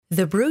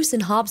The Bruce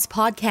and Hobbs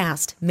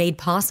podcast, made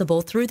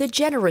possible through the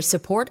generous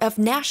support of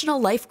National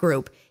Life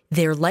Group.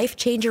 Their Life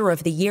Changer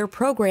of the Year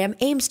program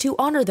aims to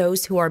honor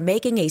those who are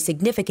making a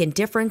significant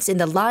difference in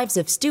the lives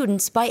of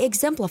students by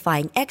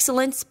exemplifying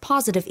excellence,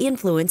 positive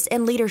influence,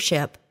 and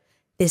leadership.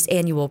 This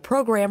annual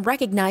program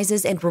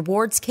recognizes and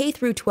rewards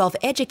K-12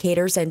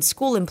 educators and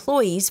school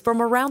employees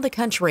from around the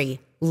country.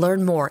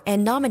 Learn more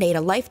and nominate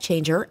a Life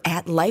Changer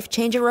at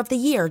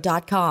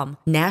lifechangeroftheyear.com.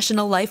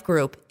 National Life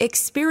Group.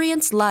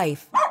 Experience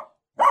life.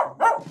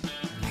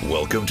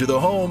 Welcome to the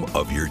home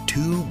of your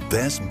two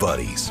best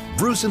buddies,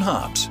 Bruce and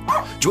Hobbs.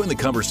 Join the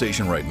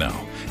conversation right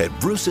now at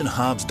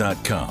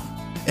bruceandhobbs.com.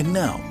 And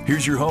now,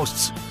 here's your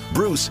hosts,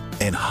 Bruce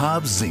and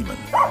Hobbs Zeman.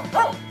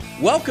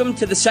 Welcome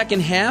to the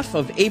second half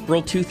of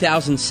April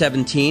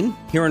 2017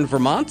 here in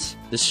Vermont.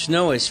 The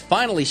snow has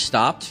finally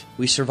stopped.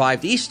 We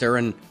survived Easter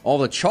and all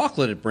the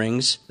chocolate it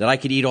brings that I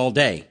could eat all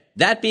day.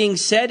 That being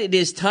said, it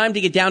is time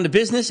to get down to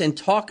business and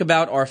talk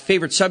about our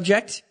favorite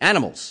subject,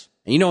 animals.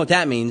 And you know what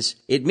that means.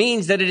 It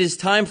means that it is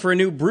time for a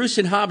new Bruce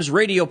and Hobbs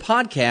radio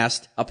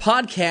podcast, a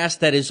podcast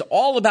that is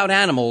all about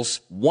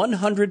animals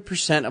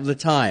 100% of the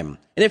time.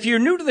 And if you're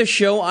new to the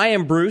show, I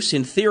am Bruce,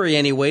 in theory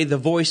anyway, the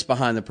voice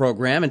behind the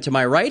program. And to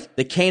my right,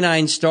 the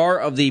canine star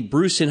of the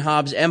Bruce and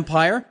Hobbs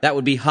empire, that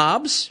would be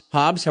Hobbs.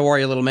 Hobbs, how are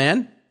you, little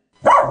man?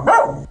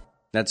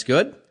 That's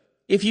good.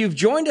 If you've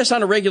joined us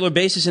on a regular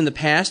basis in the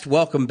past,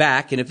 welcome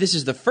back. And if this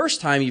is the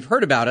first time you've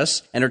heard about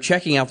us and are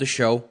checking out the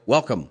show,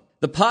 welcome.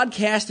 The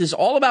podcast is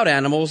all about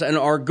animals, and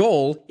our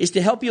goal is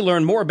to help you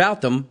learn more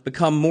about them,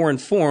 become more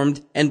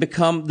informed, and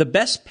become the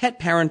best pet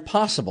parent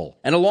possible.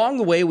 And along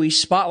the way, we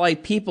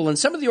spotlight people and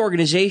some of the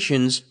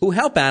organizations who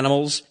help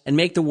animals and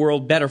make the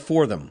world better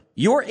for them.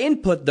 Your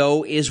input,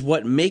 though, is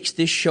what makes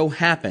this show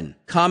happen.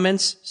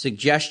 Comments,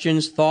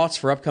 suggestions, thoughts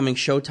for upcoming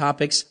show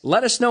topics,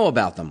 let us know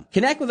about them.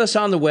 Connect with us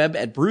on the web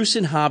at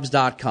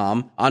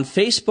bruceandhobbs.com, on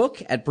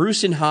Facebook at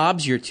Bruce and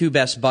Hobbs, your two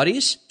best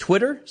buddies,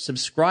 Twitter,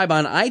 subscribe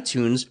on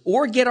iTunes,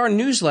 or get our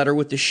newsletter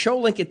with the show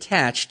link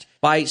attached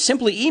by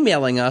simply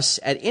emailing us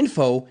at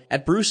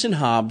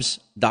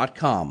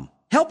info@bruceandhobbs.com.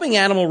 Helping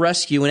animal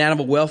rescue and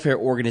animal welfare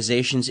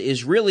organizations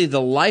is really the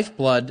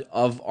lifeblood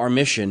of our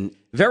mission.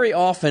 Very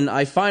often,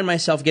 I find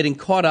myself getting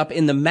caught up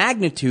in the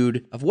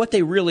magnitude of what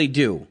they really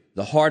do,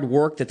 the hard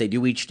work that they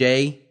do each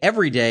day,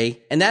 every day,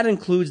 and that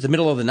includes the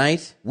middle of the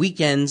night,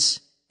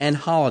 weekends, and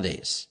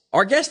holidays.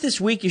 Our guest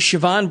this week is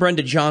Siobhan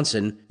Brenda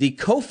Johnson, the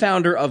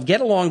co-founder of Get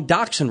Along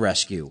Dachshund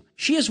Rescue.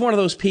 She is one of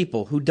those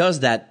people who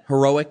does that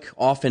heroic,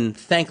 often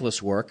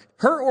thankless work.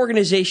 Her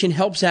organization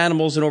helps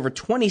animals in over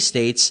 20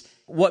 states.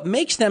 What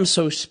makes them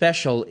so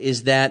special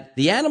is that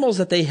the animals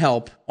that they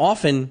help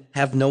often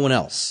have no one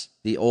else.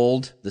 The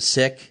old, the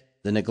sick,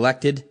 the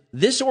neglected.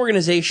 This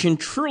organization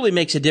truly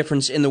makes a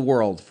difference in the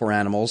world for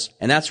animals,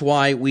 and that's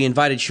why we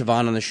invited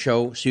Siobhan on the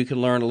show so you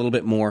can learn a little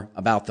bit more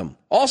about them.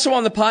 Also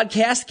on the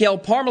podcast, Gail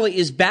Parmalee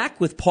is back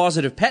with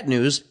positive pet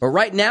news, but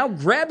right now,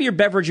 grab your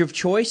beverage of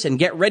choice and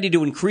get ready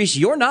to increase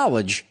your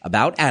knowledge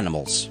about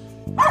animals.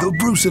 The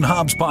Bruce and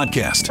Hobbs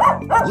podcast.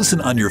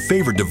 Listen on your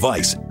favorite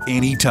device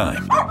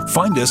anytime.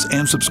 Find us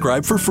and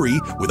subscribe for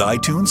free with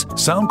iTunes,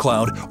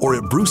 SoundCloud, or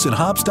at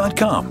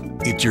bruceandhobbs.com.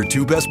 It's your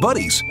two best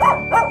buddies,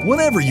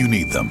 whenever you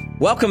need them.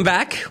 Welcome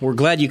back. We're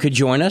glad you could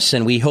join us,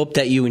 and we hope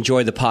that you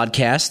enjoy the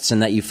podcasts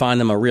and that you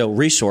find them a real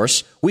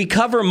resource. We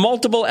cover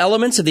multiple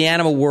elements of the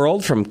animal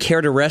world, from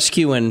care to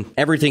rescue and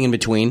everything in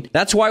between.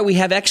 That's why we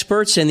have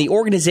experts and the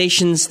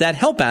organizations that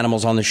help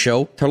animals on the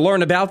show to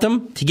learn about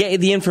them, to get you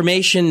the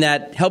information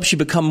that helps you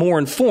become more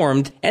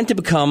informed, and to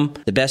become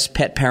the best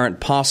pet parent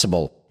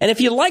possible. And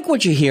if you like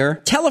what you hear,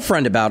 tell a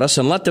friend about us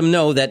and let them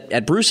know that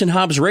at Bruce and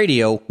Hobbs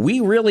Radio, we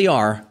really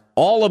are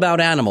all about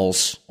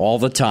animals all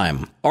the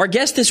time. Our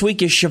guest this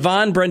week is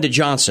Siobhan Brenda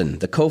Johnson,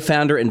 the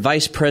co-founder and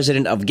vice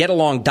president of Get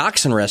Along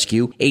Dachshund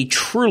Rescue, a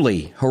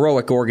truly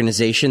heroic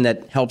organization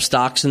that helps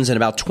dachshunds in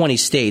about 20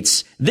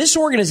 states. This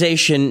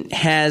organization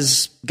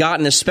has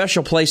gotten a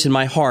special place in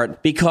my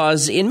heart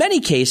because in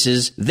many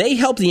cases, they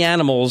help the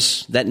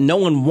animals that no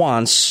one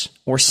wants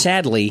or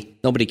sadly,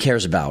 nobody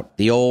cares about.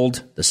 The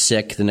old, the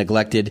sick, the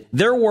neglected.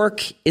 Their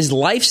work is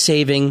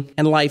life-saving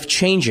and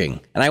life-changing,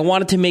 and I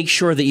wanted to make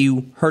sure that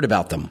you heard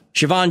about them.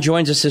 Siobhan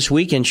joins us this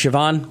week, and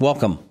Siobhan,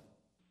 welcome.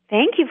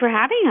 Thank you for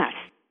having us.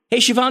 Hey,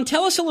 Siobhan,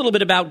 tell us a little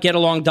bit about Get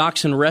Along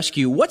Dachshund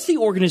Rescue. What's the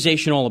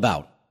organization all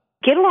about?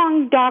 Get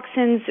Along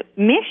Dachshund's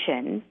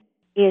mission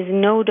is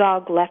no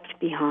dog left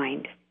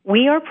behind.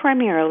 We are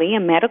primarily a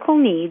medical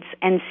needs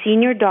and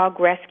senior dog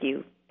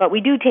rescue, but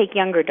we do take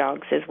younger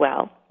dogs as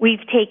well.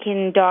 We've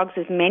taken dogs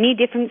with many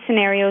different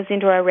scenarios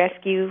into our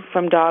rescue,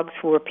 from dogs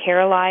who were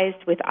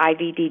paralyzed with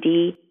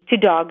IVDD to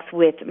dogs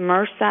with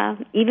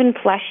MRSA, even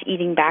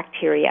flesh-eating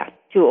bacteria,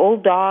 to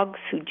old dogs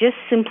who just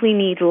simply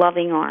need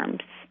loving arms.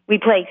 We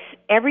place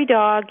every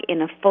dog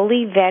in a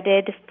fully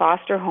vetted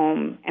foster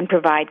home and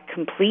provide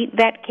complete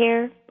vet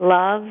care,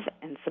 love,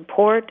 and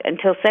support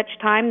until such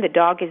time the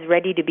dog is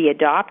ready to be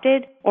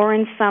adopted, or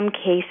in some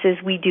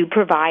cases we do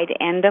provide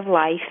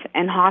end-of-life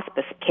and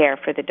hospice care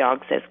for the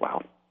dogs as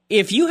well.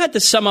 If you had to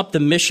sum up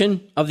the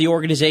mission of the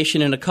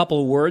organization in a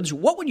couple of words,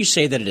 what would you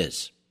say that it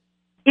is?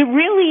 It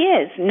really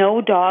is no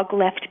dog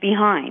left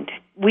behind.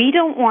 We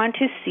don't want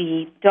to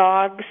see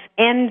dogs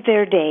end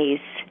their days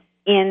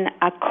in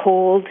a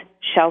cold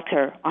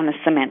shelter on a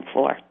cement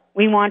floor.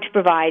 We want to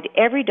provide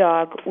every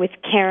dog with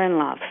care and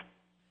love.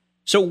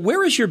 So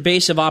where is your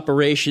base of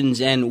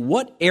operations and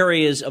what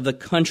areas of the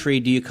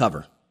country do you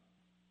cover?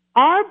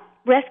 Our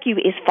rescue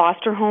is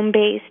foster home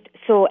based,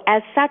 so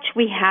as such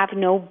we have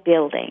no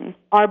building.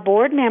 Our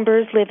board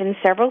members live in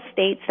several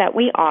states that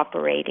we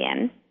operate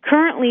in.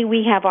 Currently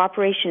we have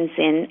operations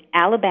in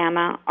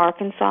Alabama,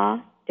 Arkansas,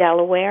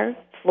 Delaware,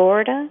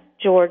 Florida,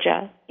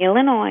 Georgia,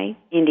 Illinois,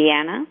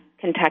 Indiana,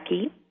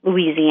 Kentucky,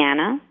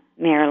 Louisiana,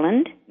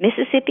 Maryland,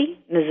 Mississippi,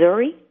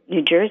 Missouri,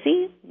 New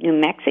Jersey, New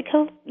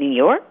Mexico, New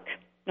York,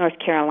 North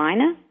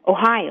Carolina,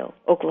 Ohio,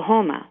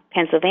 Oklahoma,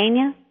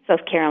 Pennsylvania,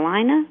 South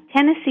Carolina,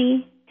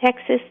 Tennessee,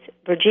 Texas,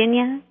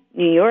 Virginia,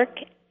 New York,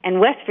 and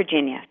West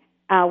Virginia.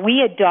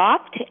 We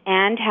adopt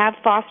and have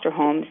foster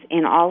homes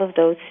in all of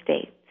those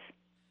states.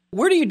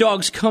 Where do your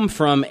dogs come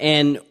from,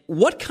 and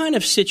what kind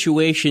of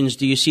situations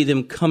do you see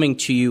them coming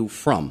to you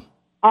from?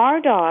 Our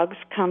dogs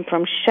come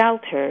from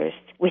shelters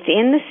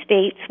within the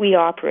states we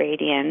operate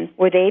in,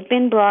 where they've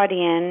been brought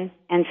in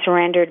and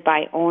surrendered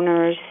by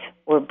owners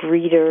or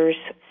breeders.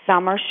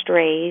 Some are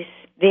strays.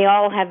 They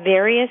all have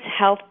various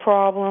health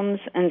problems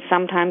and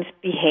sometimes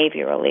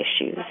behavioral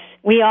issues.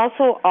 We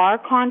also are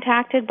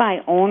contacted by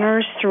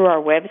owners through our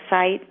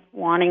website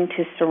wanting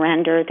to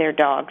surrender their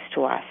dogs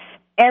to us.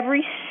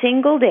 Every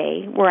single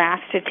day, we're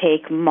asked to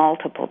take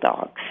multiple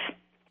dogs.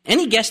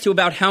 Any guess to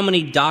about how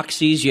many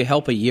doxies you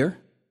help a year?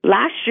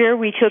 Last year,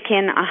 we took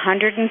in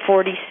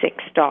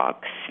 146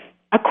 dogs.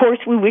 Of course,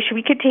 we wish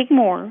we could take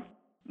more,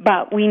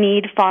 but we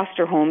need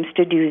foster homes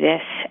to do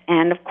this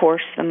and, of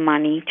course, the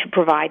money to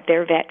provide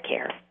their vet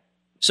care.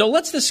 So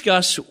let's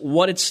discuss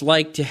what it's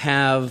like to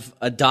have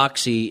a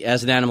doxie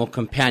as an animal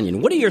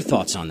companion. What are your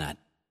thoughts on that?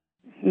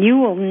 You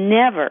will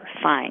never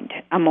find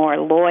a more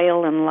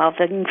loyal and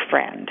loving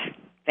friend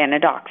than a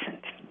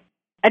dachshund.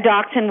 A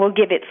dachshund will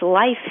give its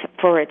life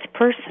for its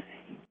person.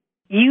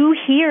 You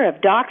hear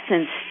of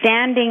dachshunds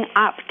standing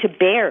up to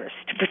bears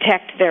to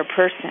protect their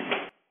person.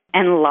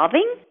 And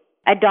loving?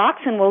 A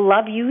dachshund will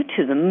love you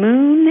to the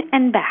moon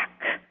and back,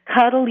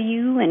 cuddle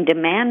you and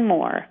demand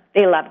more.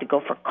 They love to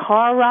go for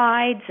car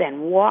rides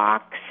and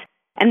walks,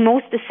 and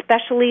most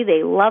especially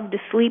they love to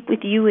sleep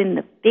with you in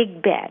the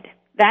big bed.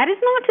 That is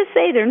not to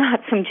say there are not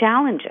some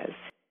challenges.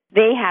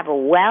 They have a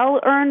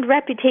well-earned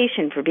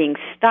reputation for being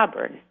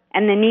stubborn,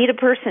 and they need a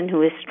person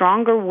who is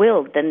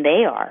stronger-willed than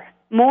they are.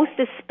 Most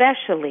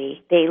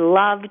especially, they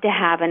love to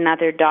have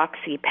another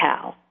doxie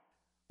pal.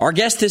 Our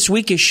guest this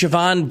week is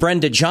Siobhan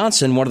Brenda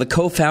Johnson, one of the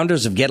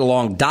co-founders of Get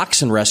Along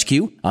Dachshund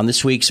Rescue, on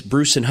this week's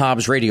Bruce and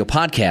Hobbs radio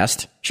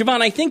podcast.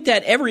 Siobhan, I think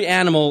that every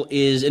animal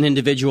is an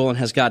individual and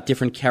has got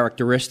different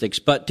characteristics,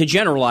 but to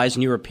generalize,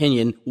 in your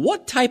opinion,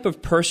 what type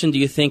of person do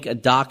you think a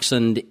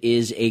dachshund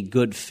is a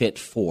good fit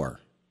for?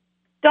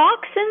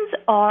 Dachshunds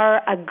are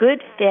a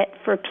good fit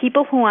for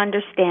people who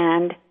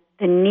understand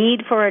the need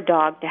for a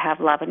dog to have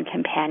love and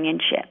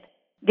companionship.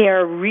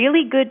 They're a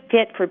really good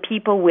fit for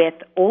people with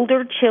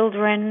older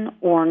children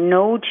or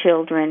no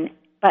children,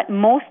 but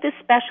most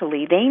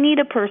especially, they need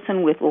a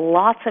person with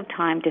lots of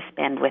time to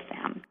spend with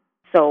them.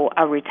 So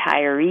a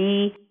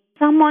retiree,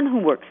 someone who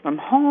works from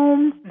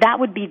home, that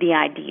would be the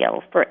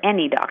ideal for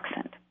any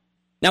dachshund.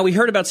 Now, we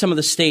heard about some of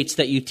the states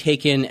that you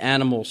take in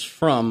animals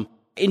from.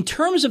 In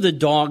terms of the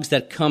dogs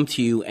that come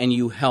to you and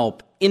you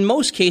help, in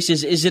most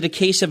cases, is it a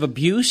case of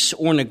abuse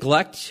or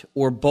neglect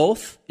or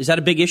both? Is that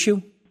a big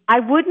issue? I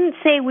wouldn't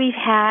say we've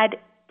had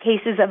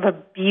cases of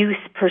abuse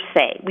per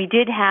se. We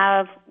did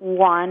have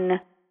one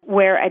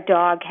where a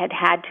dog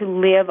had to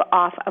live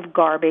off of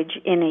garbage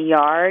in a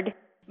yard,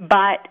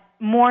 but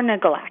more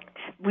neglect.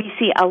 We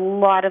see a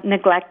lot of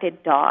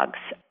neglected dogs,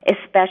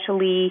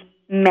 especially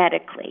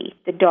medically.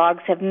 The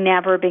dogs have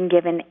never been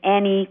given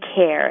any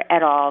care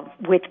at all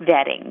with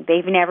vetting.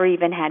 They've never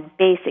even had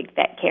basic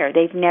vet care.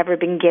 They've never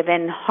been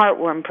given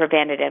heartworm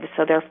preventatives,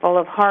 so they're full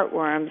of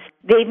heartworms.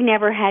 They've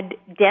never had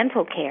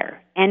dental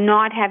care, and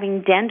not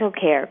having dental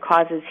care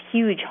causes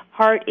huge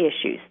heart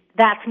issues.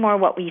 That's more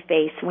what we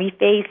face. We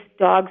face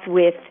dogs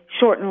with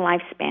shortened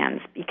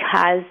lifespans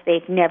because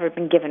they've never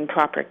been given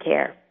proper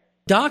care.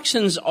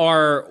 Dachshunds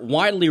are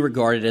widely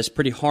regarded as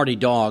pretty hardy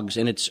dogs,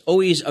 and it's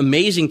always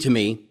amazing to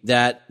me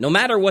that no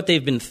matter what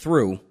they've been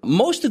through,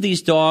 most of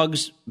these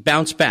dogs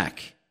bounce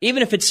back,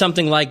 even if it's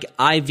something like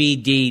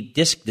IVD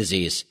disc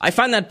disease. I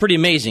find that pretty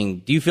amazing.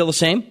 Do you feel the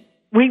same?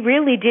 We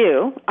really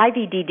do.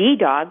 IVDD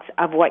dogs,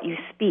 of what you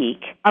speak,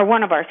 are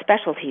one of our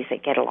specialties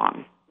at Get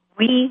Along.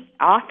 We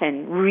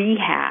often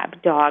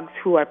rehab dogs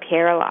who are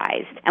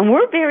paralyzed, and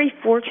we're very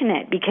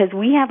fortunate because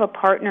we have a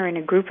partner in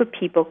a group of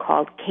people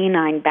called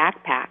Canine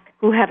Backpack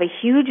who have a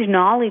huge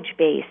knowledge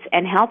base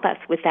and help us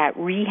with that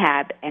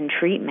rehab and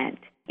treatment.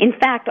 In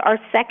fact, our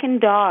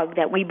second dog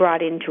that we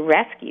brought in to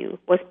rescue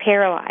was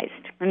paralyzed.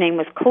 Her name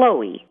was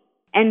Chloe.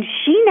 And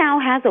she now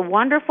has a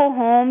wonderful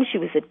home. She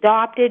was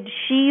adopted.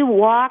 She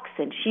walks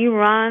and she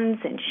runs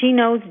and she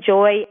knows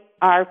joy.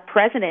 Our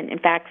president, in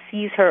fact,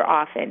 sees her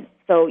often.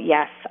 So,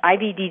 yes,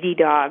 IVDD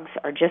dogs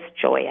are just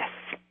joyous.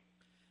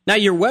 Now,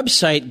 your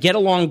website,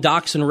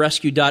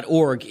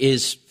 getalongdachshundrescue.org,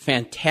 is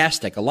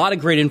fantastic. A lot of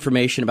great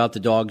information about the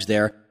dogs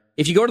there.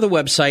 If you go to the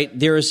website,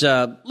 there's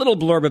a little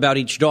blurb about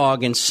each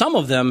dog, and some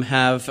of them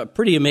have a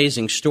pretty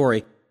amazing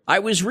story. I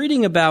was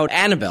reading about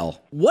Annabelle.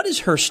 What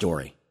is her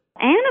story?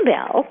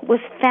 Annabelle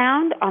was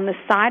found on the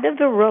side of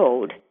the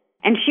road,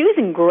 and she was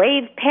in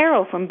grave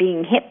peril from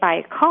being hit by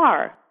a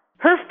car.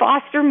 Her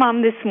foster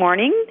mom this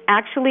morning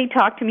actually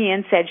talked to me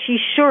and said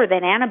she's sure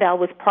that Annabelle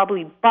was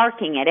probably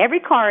barking at every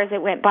car as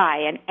it went by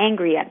and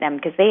angry at them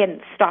because they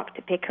hadn't stopped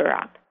to pick her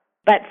up.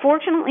 But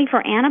fortunately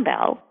for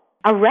Annabelle,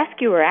 a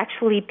rescuer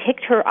actually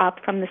picked her up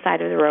from the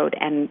side of the road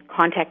and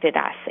contacted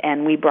us,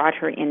 and we brought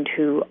her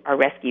into our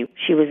rescue.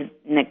 She was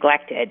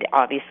neglected,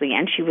 obviously,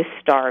 and she was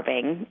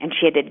starving, and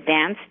she had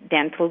advanced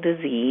dental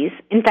disease.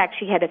 In fact,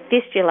 she had a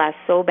fistula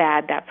so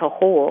bad that's a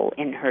hole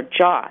in her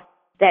jaw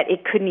that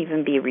it couldn't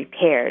even be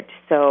repaired.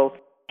 So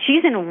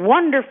she's in a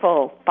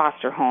wonderful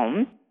foster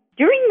home.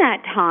 During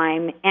that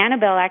time,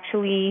 Annabelle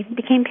actually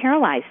became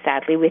paralyzed,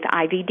 sadly, with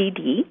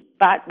IVDD,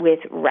 but with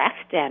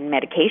rest and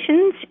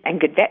medications and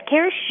good vet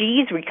care,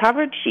 she's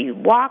recovered. She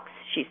walks.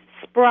 She's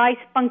a spry,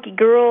 spunky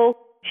girl.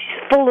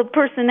 She's full of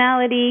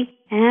personality.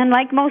 And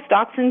like most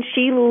dachshunds,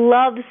 she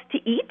loves to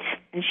eat.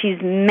 And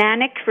she's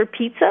manic for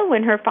pizza.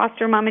 When her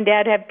foster mom and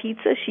dad have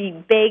pizza, she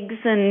begs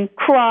and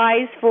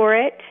cries for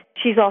it.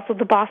 She's also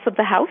the boss of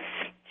the house.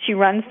 She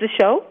runs the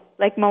show,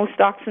 like most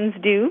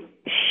dachshunds do.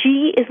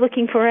 She is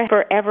looking for a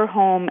forever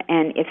home,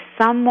 and if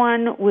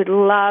someone would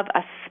love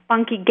a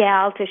spunky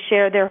gal to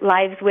share their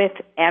lives with,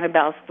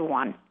 Annabelle's the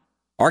one.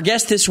 Our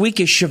guest this week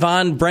is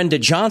Siobhan Brenda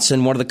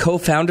Johnson, one of the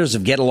co-founders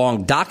of Get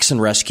Along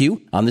Dachshund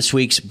Rescue, on this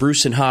week's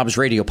Bruce and Hobbs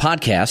radio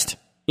podcast.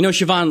 You know,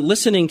 Siobhan,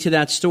 listening to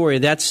that story,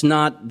 that's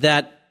not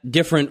that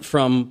different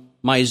from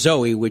my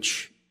Zoe,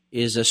 which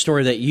is a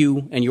story that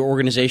you and your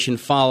organization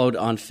followed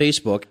on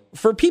Facebook.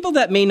 For people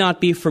that may not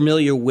be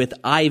familiar with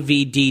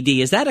IVDD,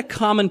 is that a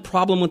common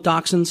problem with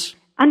dachshunds?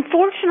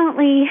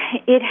 Unfortunately,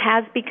 it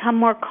has become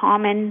more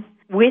common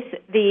with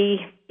the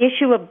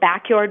issue of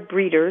backyard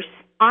breeders.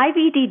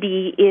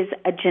 IVDD is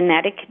a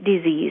genetic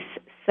disease.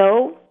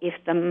 So if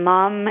the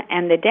mom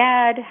and the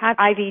dad have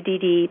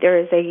IVDD, there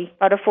is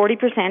about a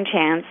 40%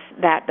 chance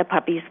that the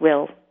puppies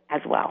will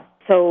as well.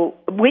 So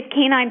with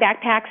Canine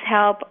Backpacks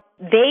help,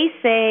 they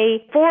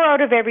say 4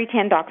 out of every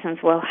 10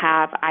 dachshunds will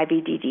have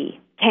IVDD.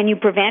 Can you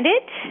prevent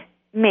it?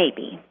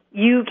 Maybe.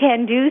 You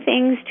can do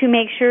things to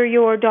make sure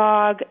your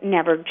dog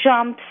never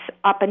jumps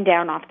up and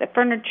down off the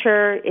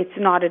furniture. It's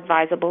not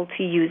advisable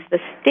to use the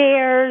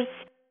stairs.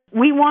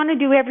 We want to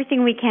do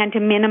everything we can to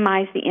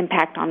minimize the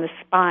impact on the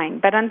spine.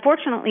 But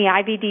unfortunately,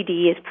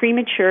 IVDD is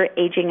premature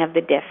aging of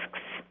the discs.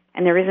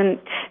 And there isn't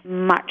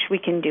much we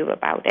can do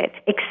about it,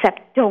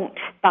 except don't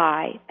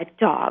buy a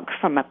dog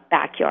from a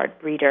backyard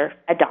breeder.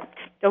 Adopt.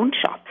 Don't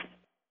shop.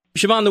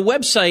 Siobhan, the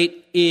website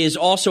is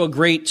also a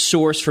great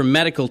source for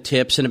medical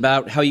tips and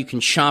about how you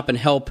can shop and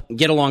help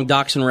Get Along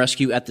Dachshund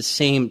Rescue at the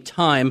same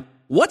time.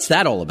 What's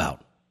that all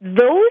about?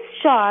 Those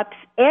shops,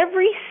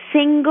 every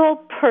single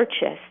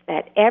purchase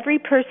that every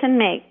person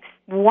makes,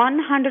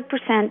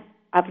 100%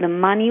 of the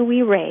money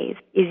we raise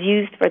is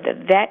used for the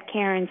vet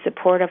care and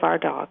support of our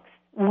dogs.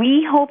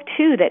 We hope,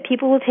 too, that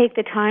people will take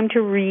the time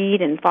to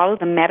read and follow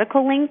the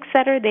medical links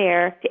that are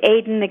there to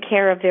aid in the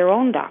care of their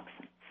own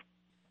dachshunds.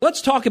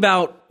 Let's talk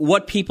about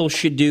what people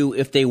should do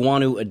if they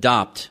want to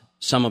adopt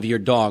some of your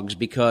dogs,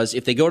 because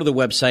if they go to the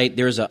website,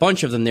 there's a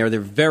bunch of them there. They're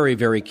very,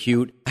 very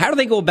cute. How do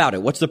they go about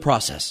it? What's the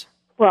process?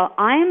 Well,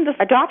 I'm the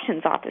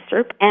adoptions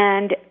officer,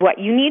 and what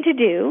you need to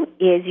do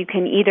is you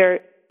can either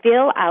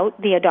fill out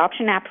the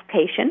adoption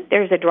application.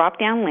 There's a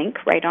drop-down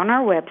link right on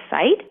our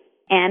website.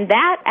 And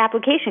that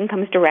application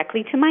comes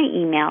directly to my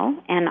email,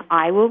 and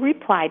I will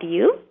reply to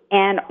you.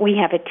 And we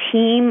have a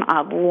team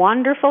of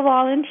wonderful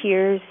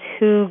volunteers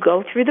who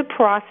go through the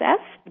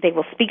process. They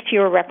will speak to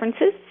your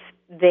references.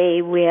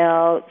 They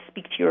will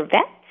speak to your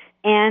vet.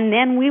 And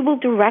then we will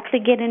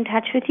directly get in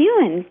touch with you,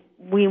 and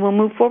we will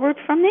move forward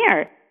from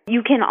there.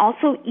 You can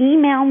also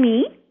email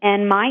me,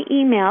 and my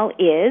email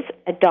is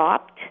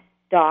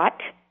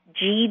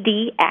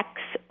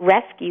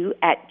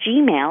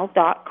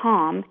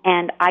adopt.gdxrescue@gmail.com,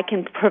 and I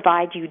can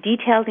provide you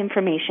detailed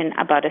information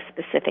about a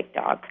specific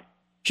dog.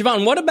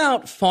 Siobhan, what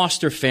about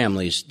foster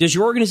families? Does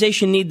your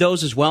organization need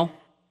those as well?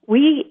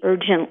 We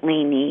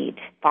urgently need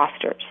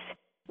fosters.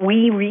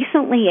 We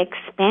recently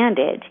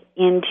expanded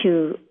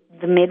into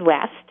the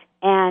Midwest,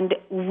 and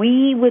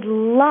we would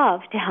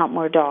love to help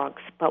more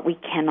dogs, but we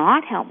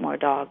cannot help more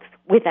dogs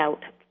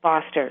without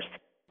fosters.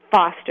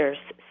 Fosters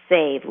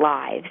save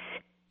lives.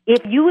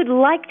 If you would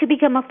like to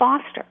become a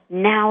foster,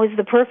 now is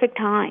the perfect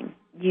time.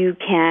 You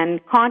can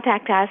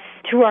contact us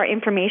through our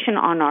information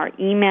on our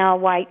email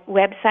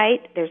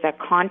website. There's a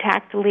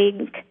contact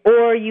link.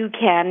 Or you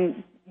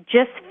can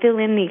just fill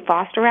in the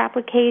foster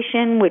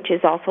application, which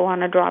is also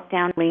on a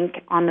drop-down link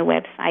on the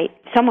website.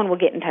 Someone will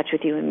get in touch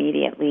with you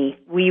immediately.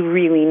 We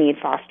really need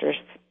fosters.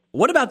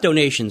 What about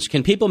donations?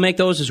 Can people make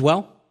those as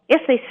well?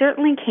 Yes, they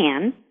certainly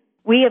can.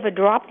 We have a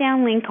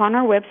drop-down link on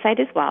our website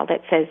as well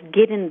that says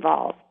Get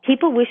Involved.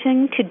 People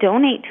wishing to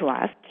donate to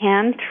us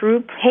can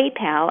through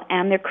PayPal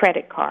and their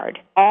credit card.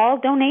 All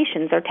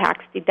donations are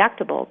tax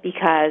deductible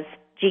because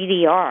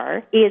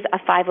GDR is a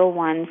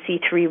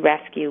 501c3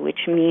 rescue,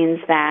 which means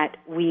that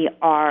we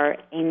are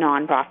a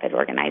nonprofit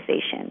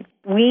organization.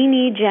 We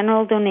need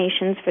general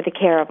donations for the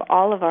care of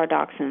all of our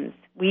dachshunds.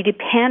 We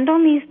depend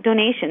on these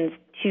donations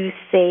to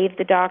save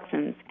the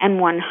dachshunds, and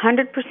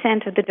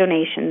 100% of the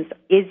donations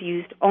is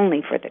used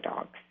only for the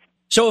dogs.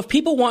 So if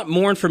people want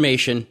more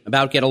information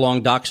about Get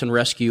Along Dachshund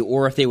Rescue,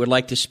 or if they would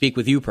like to speak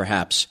with you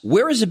perhaps,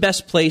 where is the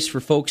best place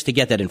for folks to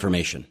get that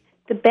information?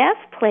 The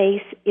best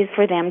place is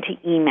for them to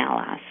email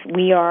us.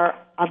 We are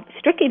a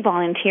strictly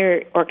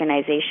volunteer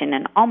organization,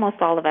 and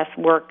almost all of us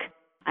work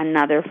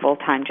another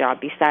full-time job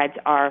besides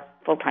our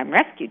full-time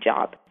rescue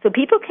job. So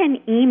people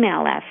can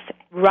email us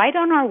right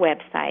on our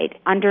website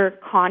under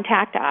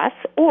Contact Us,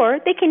 or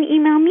they can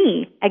email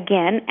me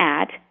again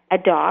at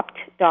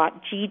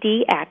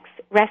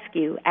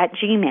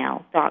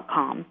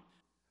adopt.gdxrescue@gmail.com.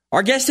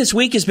 Our guest this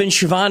week has been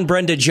Siobhan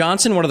Brenda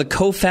Johnson, one of the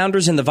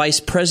co-founders and the vice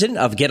president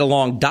of Get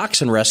Along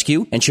Dachshund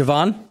Rescue. And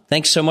Siobhan,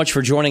 thanks so much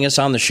for joining us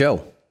on the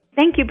show.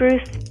 Thank you,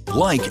 Bruce.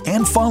 Like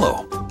and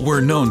follow.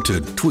 We're known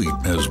to tweet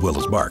as well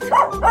as bark.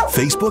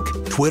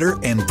 Facebook, Twitter,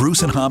 and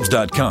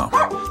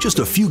BruceandHobbs.com. Just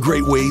a few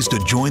great ways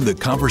to join the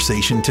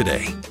conversation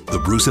today.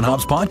 The Bruce and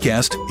Hobbs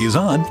podcast is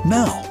on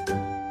now.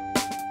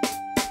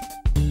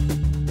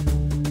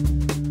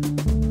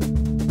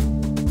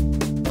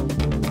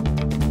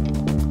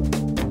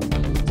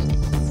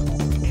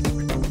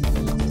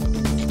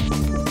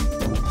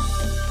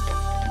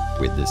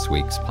 With this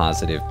week's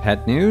positive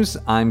pet news,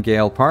 I'm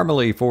Gail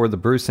Parmalee for the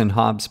Bruce and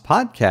Hobbs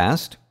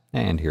podcast,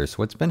 and here's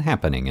what's been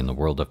happening in the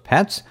world of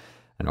pets.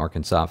 An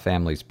Arkansas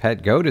family's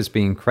pet goat is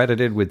being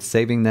credited with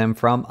saving them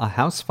from a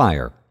house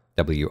fire.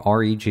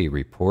 WREG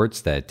reports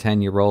that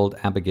 10-year-old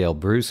Abigail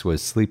Bruce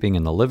was sleeping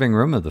in the living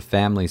room of the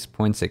family's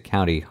Poinsett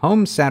County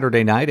home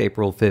Saturday night,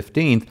 April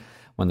 15th,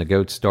 when the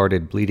goat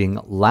started bleeding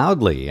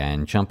loudly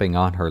and jumping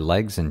on her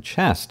legs and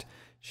chest.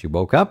 She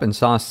woke up and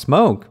saw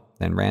smoke,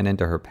 then ran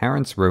into her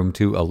parents' room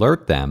to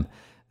alert them.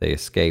 They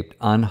escaped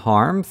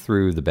unharmed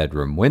through the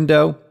bedroom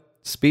window.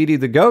 Speedy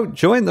the goat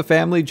joined the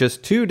family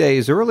just 2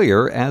 days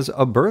earlier as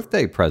a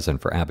birthday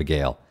present for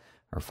Abigail.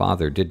 Her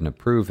father didn't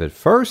approve at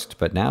first,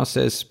 but now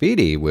says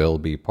Speedy will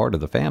be part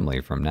of the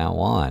family from now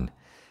on.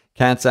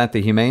 Cats at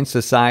the Humane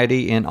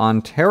Society in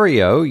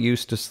Ontario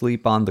used to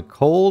sleep on the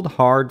cold,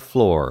 hard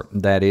floor.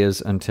 That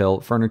is, until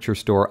furniture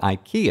store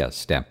IKEA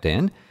stepped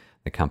in.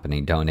 The company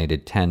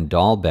donated 10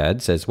 doll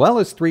beds as well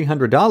as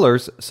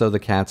 $300 so the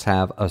cats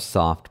have a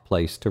soft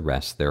place to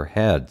rest their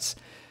heads.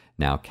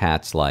 Now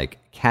cats like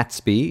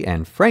Catsby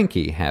and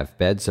Frankie have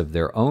beds of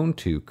their own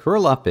to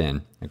curl up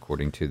in,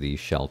 according to the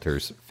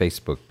shelter's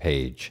Facebook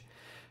page.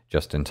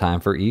 Just in time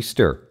for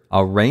Easter,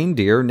 a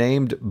reindeer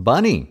named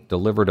Bunny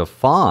delivered a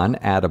fawn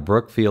at a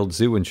Brookfield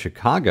Zoo in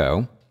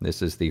Chicago.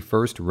 This is the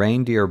first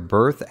reindeer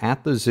birth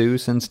at the zoo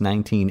since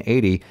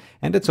 1980,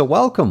 and it's a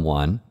welcome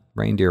one.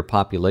 Reindeer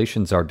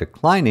populations are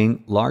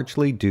declining,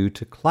 largely due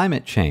to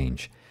climate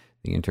change.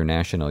 The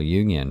International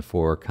Union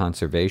for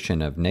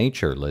Conservation of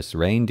Nature lists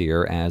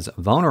reindeer as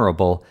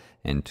vulnerable,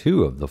 and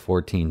 2 of the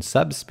 14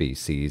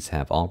 subspecies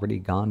have already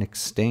gone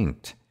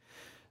extinct.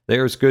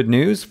 There's good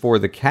news for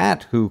the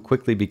cat who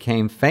quickly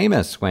became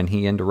famous when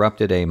he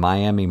interrupted a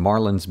Miami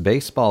Marlins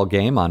baseball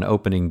game on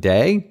opening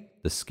day.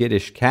 The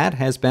skittish cat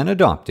has been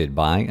adopted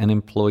by an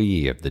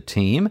employee of the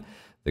team.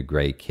 The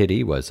gray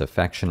kitty was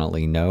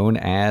affectionately known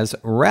as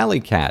Rally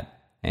Cat,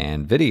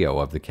 and video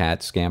of the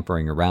cat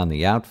scampering around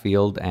the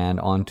outfield and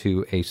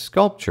onto a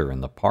sculpture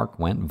in the park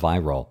went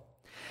viral.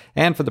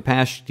 And for the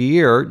past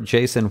year,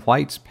 Jason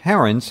White's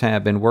parents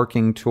have been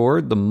working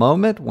toward the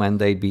moment when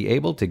they'd be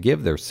able to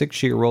give their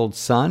 6-year-old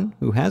son,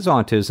 who has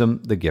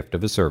autism, the gift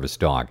of a service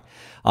dog.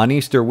 On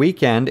Easter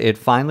weekend, it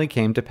finally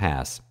came to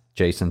pass.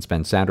 Jason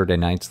spent Saturday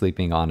night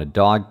sleeping on a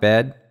dog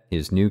bed.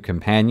 His new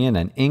companion,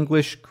 an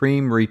English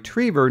cream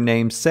retriever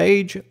named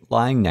Sage,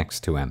 lying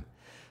next to him.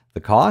 The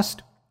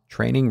cost?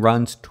 Training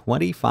runs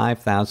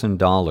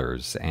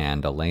 $25,000,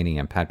 and Elaney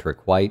and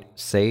Patrick White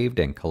saved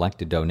and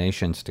collected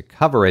donations to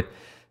cover it.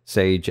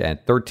 Sage,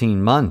 at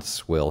 13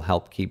 months, will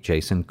help keep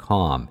Jason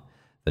calm.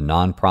 The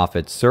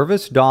nonprofit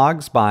Service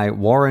Dogs by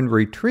Warren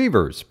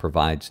Retrievers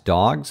provides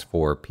dogs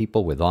for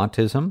people with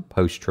autism,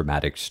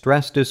 post-traumatic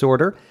stress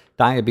disorder,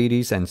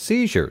 diabetes, and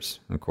seizures,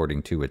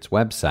 according to its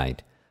website.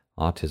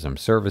 Autism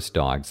service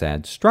dogs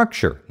add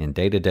structure in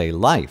day-to-day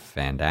life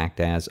and act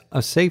as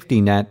a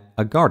safety net,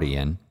 a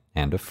guardian,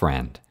 and a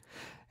friend.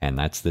 And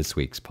that's this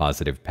week's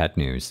Positive Pet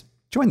News.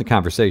 Join the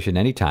conversation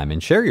anytime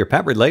and share your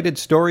pet-related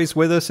stories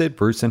with us at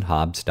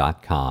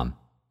BruceandHobbs.com.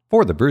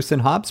 For the Bruce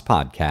and Hobbs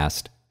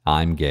podcast,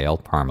 I'm Gail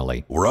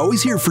Parmalee. We're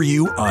always here for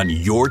you on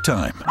your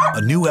time.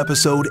 A new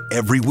episode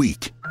every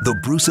week. The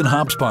Bruce and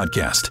Hobbs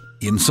Podcast.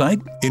 Insight,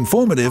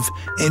 informative,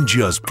 and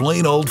just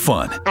plain old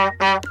fun.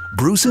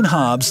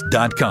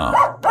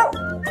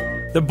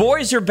 BruceandHobbs.com. The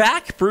boys are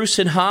back. Bruce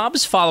and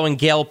Hobbs following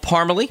Gail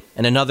Parmalee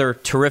and another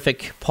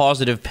terrific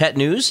positive pet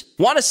news.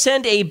 Want to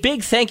send a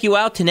big thank you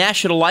out to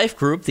National Life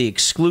Group, the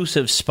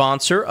exclusive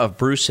sponsor of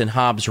Bruce and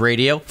Hobbs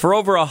Radio. For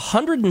over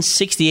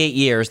 168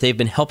 years, they've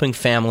been helping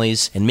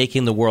families and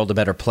making the world a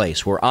better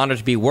place. We're honored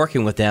to be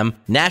working with them.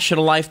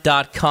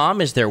 NationalLife.com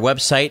is their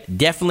website.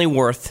 Definitely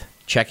worth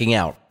checking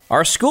out.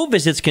 Our school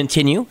visits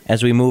continue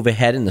as we move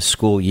ahead in the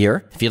school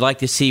year. If you'd like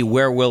to see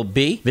where we'll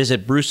be,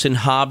 visit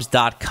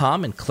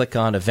BruceandHobbs.com and click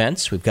on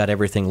events. We've got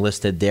everything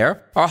listed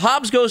there. Our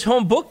Hobbs Goes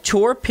Home book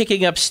tour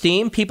picking up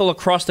steam. People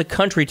across the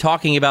country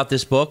talking about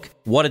this book,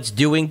 what it's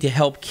doing to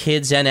help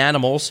kids and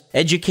animals.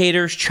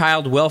 Educators,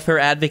 child welfare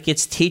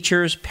advocates,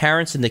 teachers,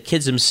 parents, and the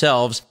kids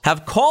themselves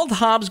have called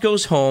Hobbs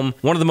Goes Home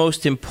one of the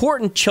most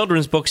important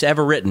children's books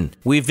ever written.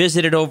 We've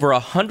visited over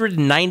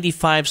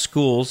 195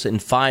 schools in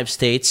 5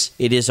 states.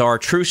 It is our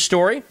true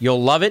story.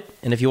 You'll love it.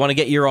 And if you want to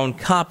get your own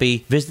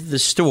copy, visit the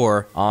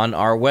store on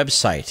our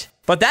website.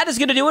 But that is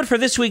going to do it for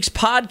this week's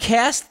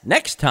podcast.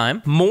 Next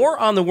time, more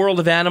on the world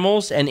of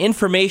animals and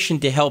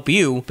information to help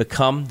you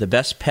become the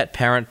best pet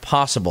parent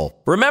possible.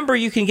 Remember,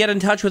 you can get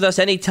in touch with us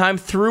anytime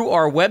through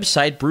our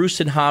website,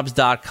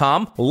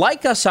 BruceandHobbs.com.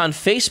 Like us on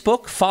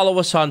Facebook, follow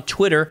us on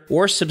Twitter,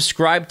 or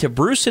subscribe to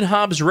Bruce and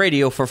Hobbs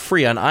Radio for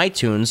free on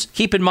iTunes.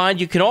 Keep in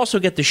mind, you can also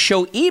get the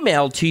show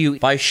emailed to you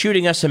by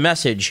shooting us a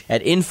message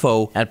at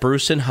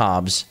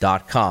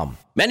info@BruceandHobbs.com.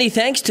 Many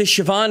thanks to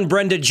Siobhan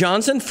Brenda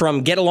Johnson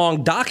from Get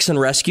Along Dachshund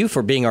Rescue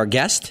for being our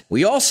guest.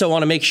 We also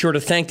want to make sure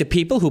to thank the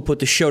people who put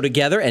the show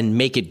together and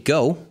make it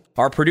go.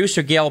 Our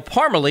producer, Gail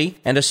Parmalee,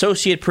 and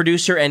associate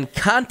producer and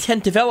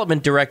content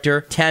development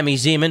director, Tammy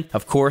Zeman.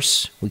 Of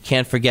course, we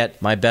can't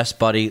forget my best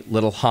buddy,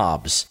 Little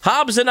Hobbs.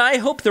 Hobbs and I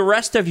hope the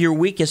rest of your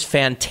week is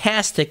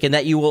fantastic and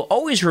that you will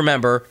always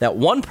remember that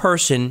one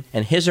person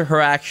and his or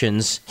her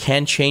actions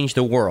can change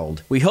the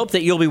world. We hope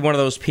that you'll be one of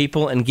those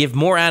people and give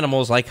more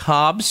animals like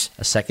Hobbs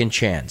a second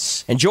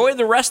chance. Enjoy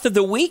the rest of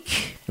the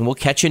week, and we'll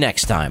catch you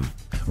next time.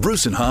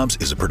 Bruce and Hobbs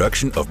is a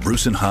production of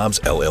Bruce and Hobbs,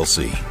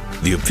 LLC.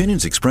 The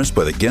opinions expressed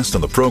by the guests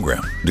on the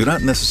program do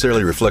not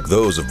necessarily reflect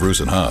those of Bruce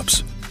and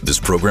Hobbs. This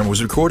program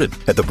was recorded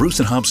at the Bruce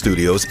and Hobbs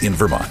Studios in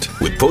Vermont,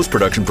 with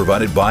post-production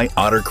provided by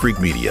Otter Creek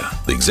Media.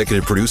 The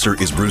executive producer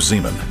is Bruce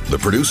Zeman. The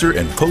producer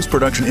and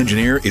post-production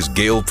engineer is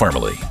Gail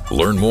Parmalee.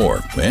 Learn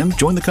more and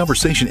join the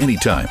conversation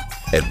anytime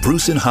at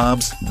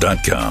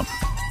BruceandHobbs.com.